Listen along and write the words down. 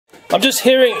I'm just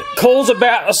hearing calls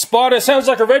about a spider. Sounds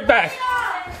like a redback.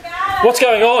 What's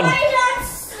going on?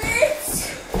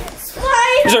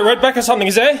 Is it a redback or something,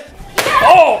 is there?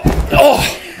 Oh! Oh!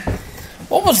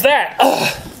 What was that? Oh.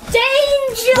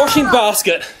 Danger! Washing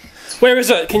basket. Where is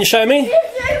it? Can you show me?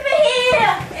 It's over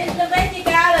here! In the veggie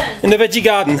garden. In the veggie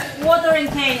garden. Watering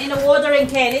can, in the watering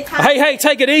can. Hey,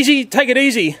 take it easy, take it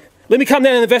easy. Let me come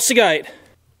down and investigate.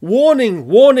 Warning,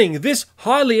 warning, this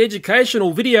highly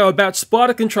educational video about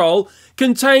spider control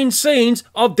contains scenes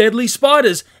of deadly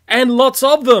spiders, and lots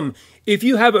of them. If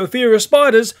you have a fear of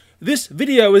spiders, this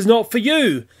video is not for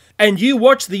you. And you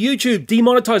watch the YouTube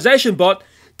demonetization bot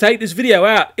take this video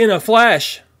out in a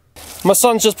flash. My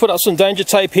son's just put up some danger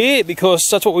tape here because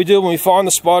that's what we do when we find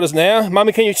the spiders now.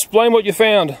 Mummy, can you explain what you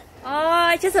found?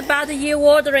 Oh, just about the new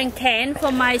watering can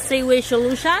for my seaweed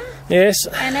solution. Yes.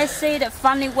 And I see the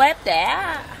funny web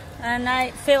there. And I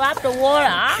fill up the water.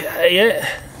 Okay,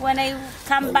 yeah. When I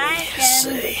come back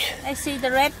and I see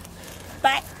the red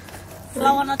back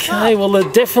flow on the top. Okay, well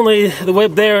definitely the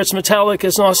web there, it's metallic,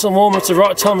 it's nice and warm, it's the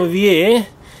right time of year.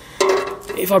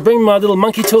 If I bring my little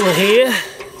monkey tool in here.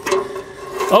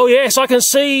 Oh yes, I can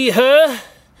see her.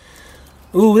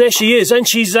 Ooh, there she is, and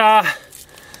she's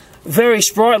very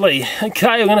sprightly. Okay,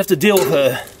 I'm gonna have to deal with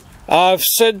her. I've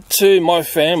said to my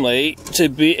family to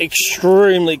be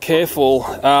extremely careful.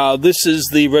 This is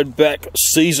the redback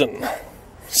season.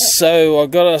 So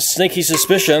I've got a sneaky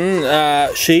suspicion.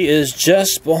 She is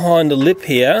just behind the lip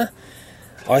here.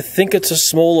 I think it's a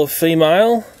smaller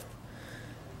female.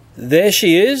 There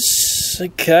she is.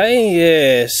 Okay,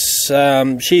 yes.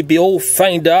 She'd be all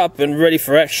feigned up and ready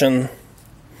for action.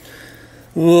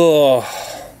 Whoa.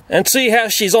 And see how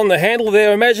she's on the handle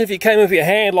there. Imagine if you came with your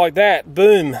hand like that.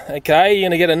 Boom. Okay, you're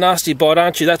going to get a nasty bite,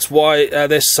 aren't you? That's why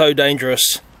they're so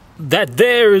dangerous. That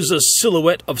there is a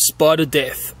silhouette of spider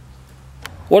death.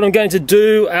 What I'm going to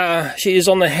do, she is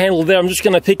on the handle there. I'm just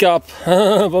going to pick up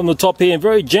on the top here and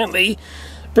very gently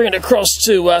bring it across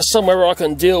to somewhere where I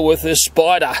can deal with this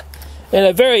spider in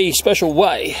a very special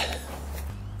way.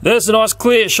 There's a nice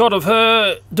clear shot of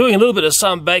her doing a little bit of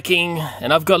sunbaking,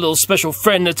 and I've got a little special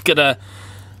friend that's going to,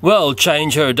 well,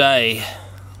 change her day.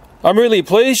 I'm really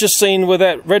pleased just seeing where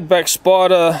that redback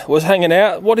spider was hanging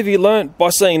out. What have you learnt by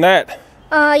seeing that?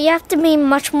 You have to be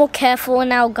much more careful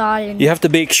in our garden. You have to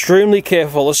be extremely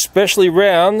careful, especially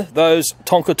around those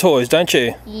Tonka toys, don't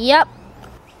you? Yep.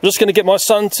 I'm just going to get my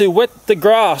son to wet the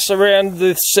grass around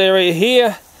this area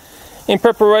here in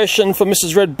preparation for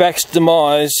Mrs. Redback's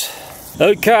demise.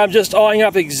 Okay, I'm just eyeing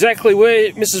up exactly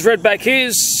where Mrs. Redback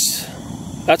is.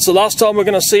 That's the last time we're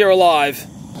going to see her alive.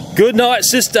 Good night,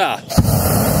 sister.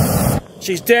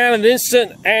 She's down in an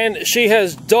instant and she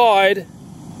has died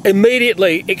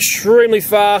immediately, extremely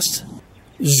fast.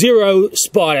 Zero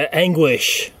spider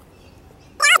anguish.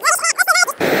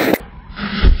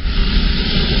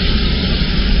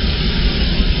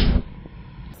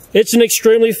 It's an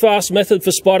extremely fast method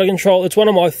for spider control. It's one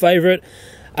of my favourite.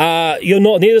 You're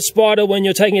not near the spider when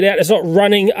you're taking it out. It's not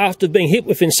running after being hit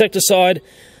with insecticide.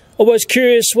 Always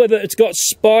curious whether it's got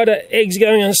spider eggs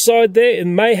going inside there. It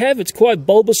may have. It's quite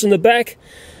bulbous in the back.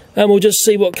 And we'll just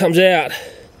see what comes out.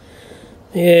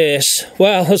 Yes.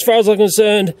 Well, as far as I'm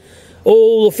concerned,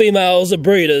 all the females are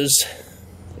breeders.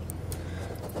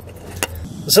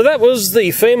 So that was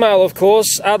the female, of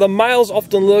course. The males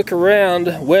often lurk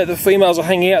around where the females are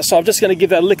hanging out, so I'm just going to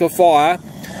give that a lick of fire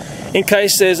in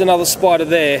case there's another spider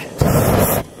there.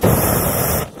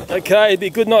 Okay, it'd be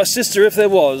a good night, sister, if there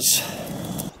was.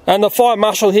 And the fire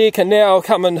marshal here can now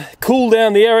come and cool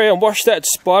down the area and wash that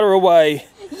spider away.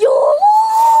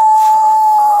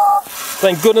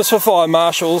 Thank goodness for fire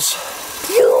marshals.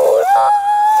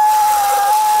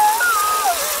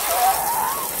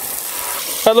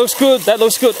 That looks good, that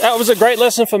looks good. That was a great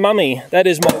lesson for Mummy. That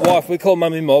is my wife. We call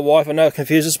Mummy my wife. I know it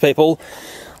confuses people.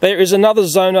 There is another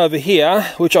zone over here,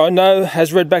 which I know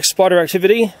has redback spider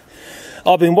activity.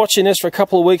 I've been watching this for a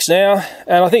couple of weeks now,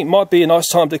 and I think it might be a nice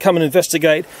time to come and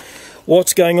investigate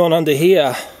what's going on under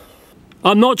here.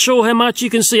 I'm not sure how much you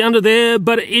can see under there,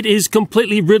 but it is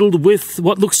completely riddled with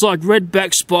what looks like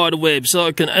redback spider web, so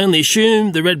I can only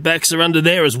assume the redbacks are under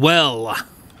there as well.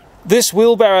 This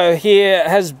wheelbarrow here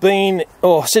has been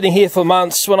sitting here for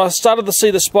months. When I started to see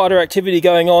the spider activity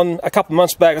going on a couple of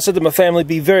months back, I said to my family,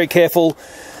 be very careful.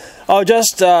 I'll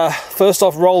just first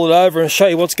off roll it over and show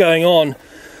you what's going on.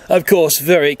 Of course,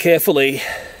 very carefully.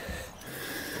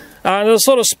 The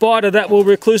sort of spider that will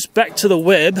recluse back to the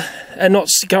web and not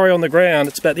scurry on the ground.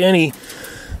 It's about the only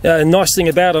nice thing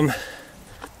about them.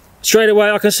 Straight away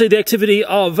I can see the activity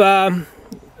of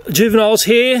juveniles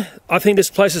here. I think this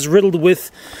place is riddled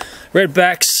with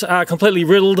redbacks, completely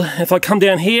riddled. If I come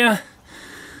down here,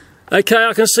 Okay,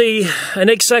 I can see an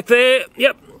egg sac there.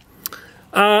 Yep.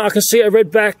 I can see a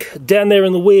redback down there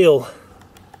in the wheel.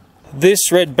 This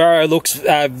red barrow looks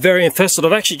very infested.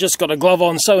 I've actually just got a glove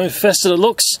on, so infested it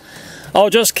looks. I'll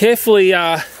just carefully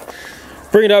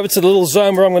bring it over to the little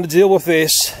zone where I'm going to deal with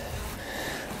this.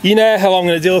 You know how I'm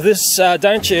going to deal with this,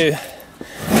 don't you?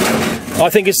 I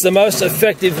think it's the most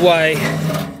effective way.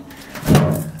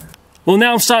 Well,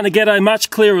 now I'm starting to get a much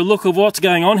clearer look of what's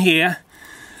going on here.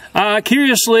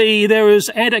 Curiously, there is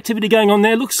ant activity going on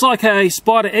there. Looks like a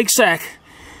spider egg sac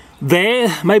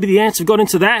there. Maybe the ants have got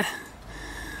into that.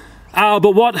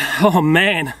 But what, oh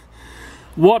man,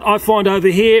 what I find over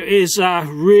here is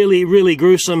really, really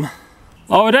gruesome.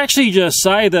 I would actually just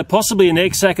say that possibly an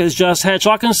egg sac has just hatched.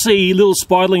 I can see little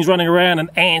spiderlings running around and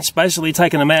ants basically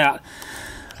taking them out.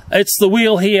 It's the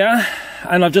wheel here,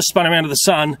 and I've just spun around to the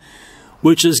sun,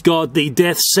 which has got the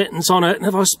death sentence on it. And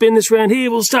if I spin this around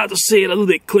here, we'll start to see it a little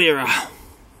bit clearer.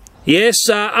 Yes,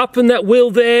 up in that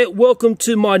wheel there, welcome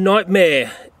to my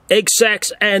nightmare. Egg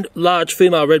sacs and large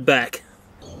female redback.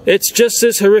 It's just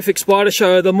this horrific spider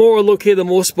show. The more I look here, the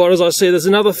more spiders I see. There's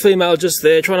another female just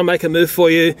there trying to make a move for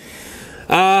you.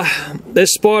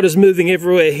 There's spiders moving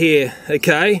everywhere here,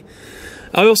 okay?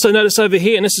 I also noticed over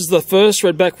here, and this is the first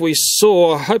redback we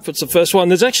saw, I hope it's the first one,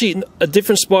 there's actually a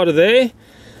different spider there,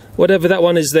 whatever that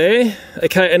one is there,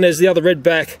 okay, and there's the other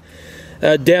redback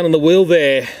down on the wheel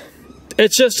there.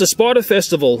 It's just a spider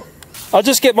festival. I'll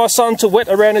just get my son to wet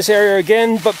around this area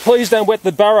again, but please don't wet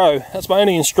the barrow. That's my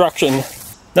only instruction.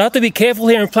 Now I have to be careful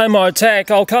here and plan my attack.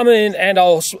 I'll come in and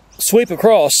I'll sweep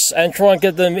across and try and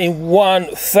get them in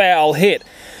one foul hit.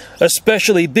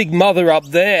 Especially Big Mother up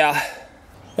there.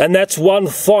 And that's one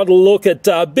final look at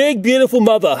Big Beautiful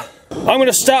Mother. I'm going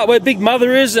to start where Big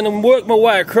Mother is and then work my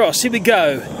way across. Here we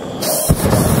go.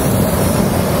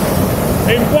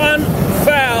 In one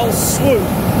foul swoop.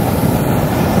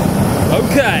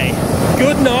 Okay.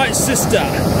 Good night, sister.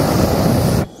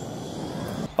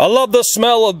 I love the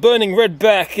smell of burning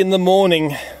redback in the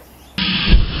morning.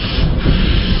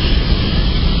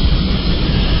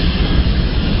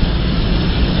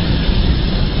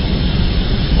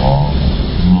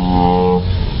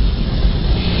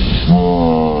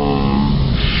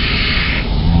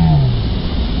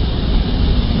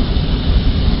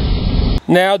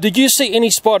 Now, did you see any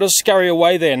spiders scurry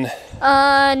away then?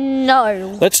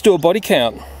 No. Let's do a body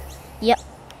count. Yep.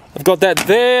 I've got that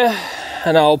there,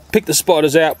 and I'll pick the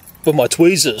spiders out with my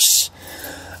tweezers.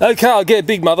 Okay, I'll get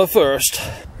Big Mother first.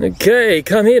 Okay,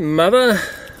 come here, Mother.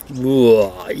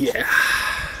 Ooh, yeah.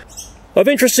 Of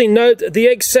interesting note, the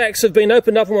egg sacs have been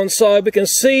opened up on one side. We can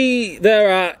see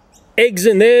there are eggs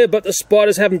in there, but the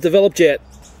spiders haven't developed yet.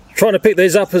 Trying to pick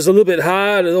these up is a little bit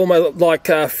hard. It almost look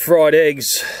like fried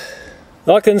eggs.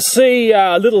 I can see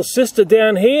little sister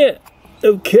down here.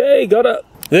 Okay, got her.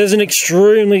 There's an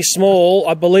extremely small,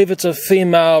 I believe it's a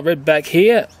female redback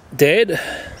here, dead.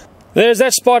 There's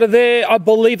that spider there, I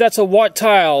believe that's a white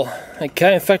tail.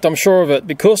 Okay, in fact I'm sure of it,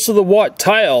 because of the white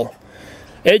tail.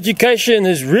 Education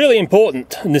is really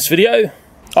important in this video.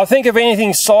 I think if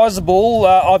anything sizable,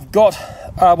 I've got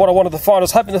what I wanted to find. I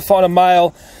was hoping to find a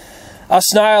male. A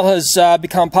snail has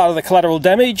become part of the collateral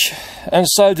damage, and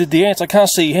so did the ants. I can't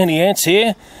see any ants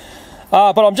here.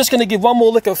 But I'm just going to give one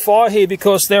more lick of fire here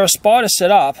because there are spiders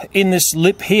set up in this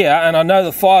lip here, and I know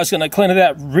the fire's going to clean it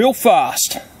out real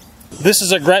fast. This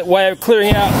is a great way of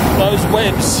clearing out those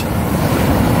webs.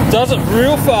 Does it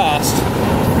real fast.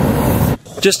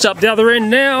 Just up the other end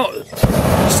now.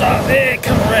 So there,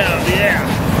 come around, yeah.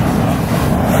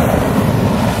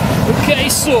 Okay,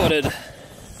 sorted.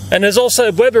 And there's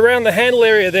also web around the handle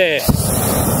area there.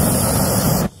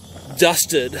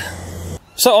 Dusted.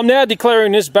 So I'm now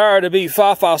declaring this barrow to be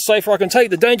far, far safer. I can take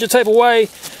the danger tape away.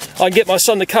 I can get my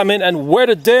son to come in and wet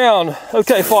it down.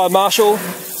 Okay, Fire Marshal,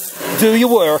 do your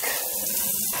work.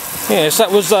 Yes,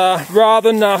 that was a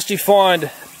rather nasty find.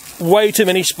 Way too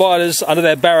many spiders under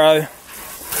that barrow.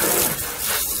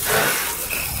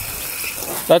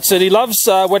 That's it, he loves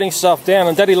wetting stuff down,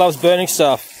 and Daddy loves burning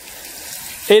stuff.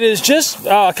 It is just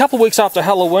a couple of weeks after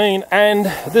Halloween, and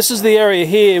this is the area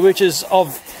here which is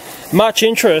of much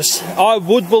interest. I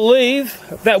would believe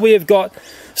that we have got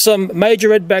some major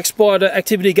redback spider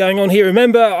activity going on here.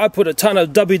 Remember, I put a ton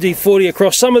of WD-40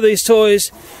 across some of these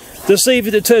toys to see if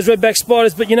it deters redback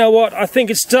spiders, but you know what? I think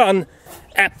it's done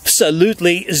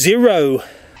absolutely zero.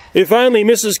 If only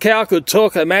Mrs. Cow could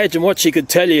talk, imagine what she could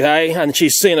tell you, hey? And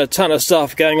she's seen a ton of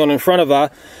stuff going on in front of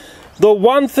her. The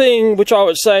one thing which I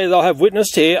would say that I have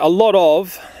witnessed here a lot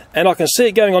of, and I can see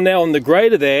it going on now on the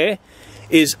grader there,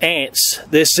 is ants.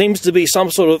 There seems to be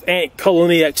some sort of ant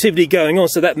colony activity going on,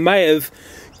 so that may have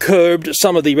curbed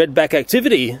some of the redback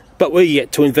activity, but we're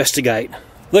yet to investigate.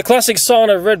 The classic sign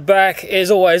of redback is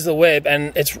always the web,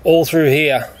 and it's all through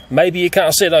here. Maybe you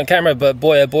can't see it on camera, but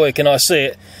boy oh boy can I see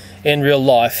it in real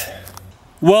life.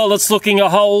 Well, it's looking a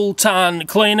whole ton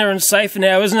cleaner and safer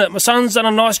now, isn't it? My son's done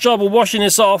a nice job of washing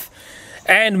this off,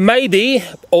 and maybe,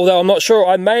 although I'm not sure,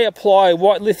 I may apply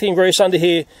white lithium grease under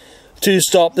here to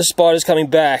stop the spiders coming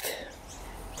back.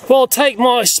 Well, I'll take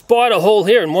my spider haul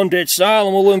here in one dead snail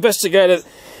and we'll investigate it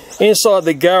inside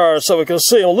the garage so we can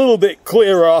see a little bit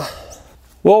clearer.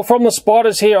 Well, from the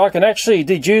spiders here I can actually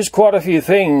deduce quite a few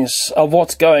things of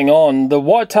what's going on. The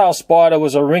whitetail spider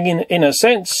was a ringing in a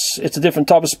sense. It's a different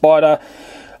type of spider.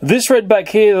 This redback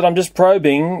here that I'm just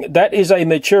probing, that is a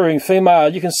maturing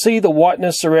female. You can see the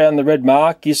whiteness around the red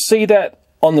mark. You see that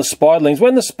on the spiderlings.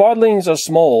 When the spiderlings are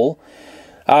small,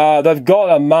 they've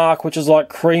got a mark which is like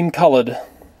cream coloured,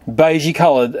 beigey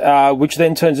coloured, which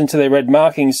then turns into their red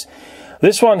markings.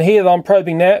 This one here that I'm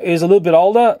probing now is a little bit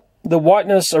older. The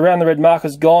whiteness around the red mark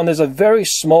is gone. There's a very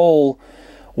small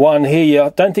one here. I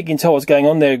don't think you can tell what's going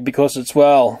on there because it's,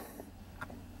 well,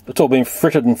 it's all been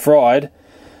frittered and fried.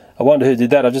 I wonder who did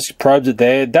that. I just probed it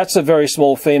there. That's a very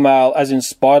small female, as in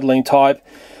spiderling type.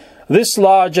 This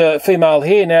larger female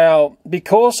here now,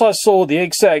 because I saw the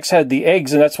egg sacs had the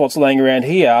eggs and that's what's laying around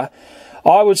here,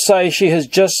 I would say she has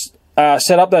just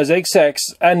set up those egg sacs.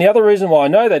 And the other reason why I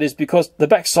know that is because the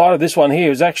back side of this one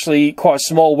here is actually quite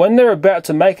small. When they're about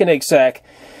to make an egg sac,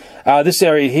 this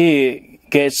area here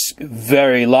gets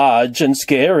very large and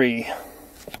scary.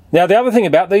 Now, the other thing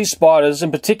about these spiders,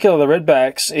 in particular the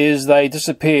redbacks, is they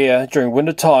disappear during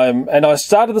winter time. And I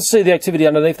started to see the activity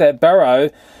underneath that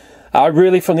barrow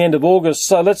really from the end of August.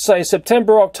 So let's say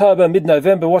September, October,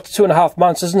 mid-November, what's 2.5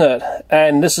 months, isn't it?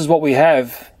 And this is what we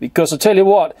have. Because I tell you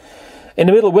what, in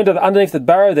the middle of winter, underneath the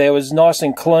barrow there was nice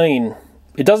and clean.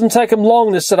 It doesn't take them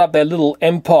long to set up their little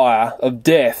empire of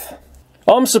death.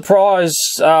 I'm surprised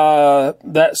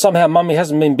that somehow Mummy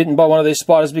hasn't been bitten by one of these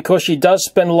spiders, because she does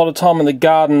spend a lot of time in the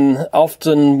garden,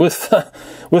 often with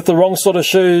with the wrong sort of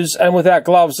shoes and without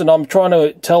gloves, and I'm trying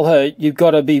to tell her, you've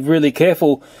got to be really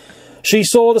careful. She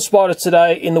saw the spider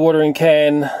today in the watering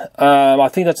can. I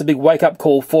think that's a big wake-up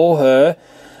call for her.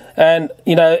 And,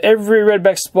 you know, every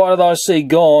redback spider that I see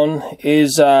gone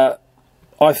is, I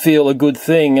feel, a good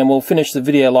thing. And we'll finish the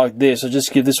video like this. I'll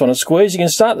just give this one a squeeze. You can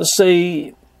start to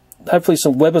see, hopefully,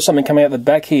 some web or something coming out the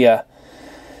back here.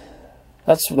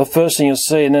 That's the first thing you'll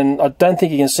see. And then I don't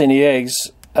think you can see any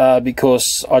eggs,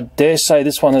 because I dare say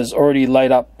this one has already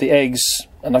laid up the eggs.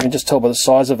 And I can just tell by the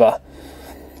size of her.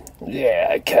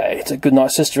 Yeah, okay. It's a good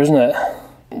night sister, isn't it?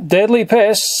 Deadly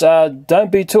pests, don't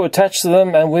be too attached to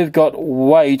them, and we've got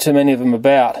way too many of them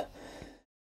about.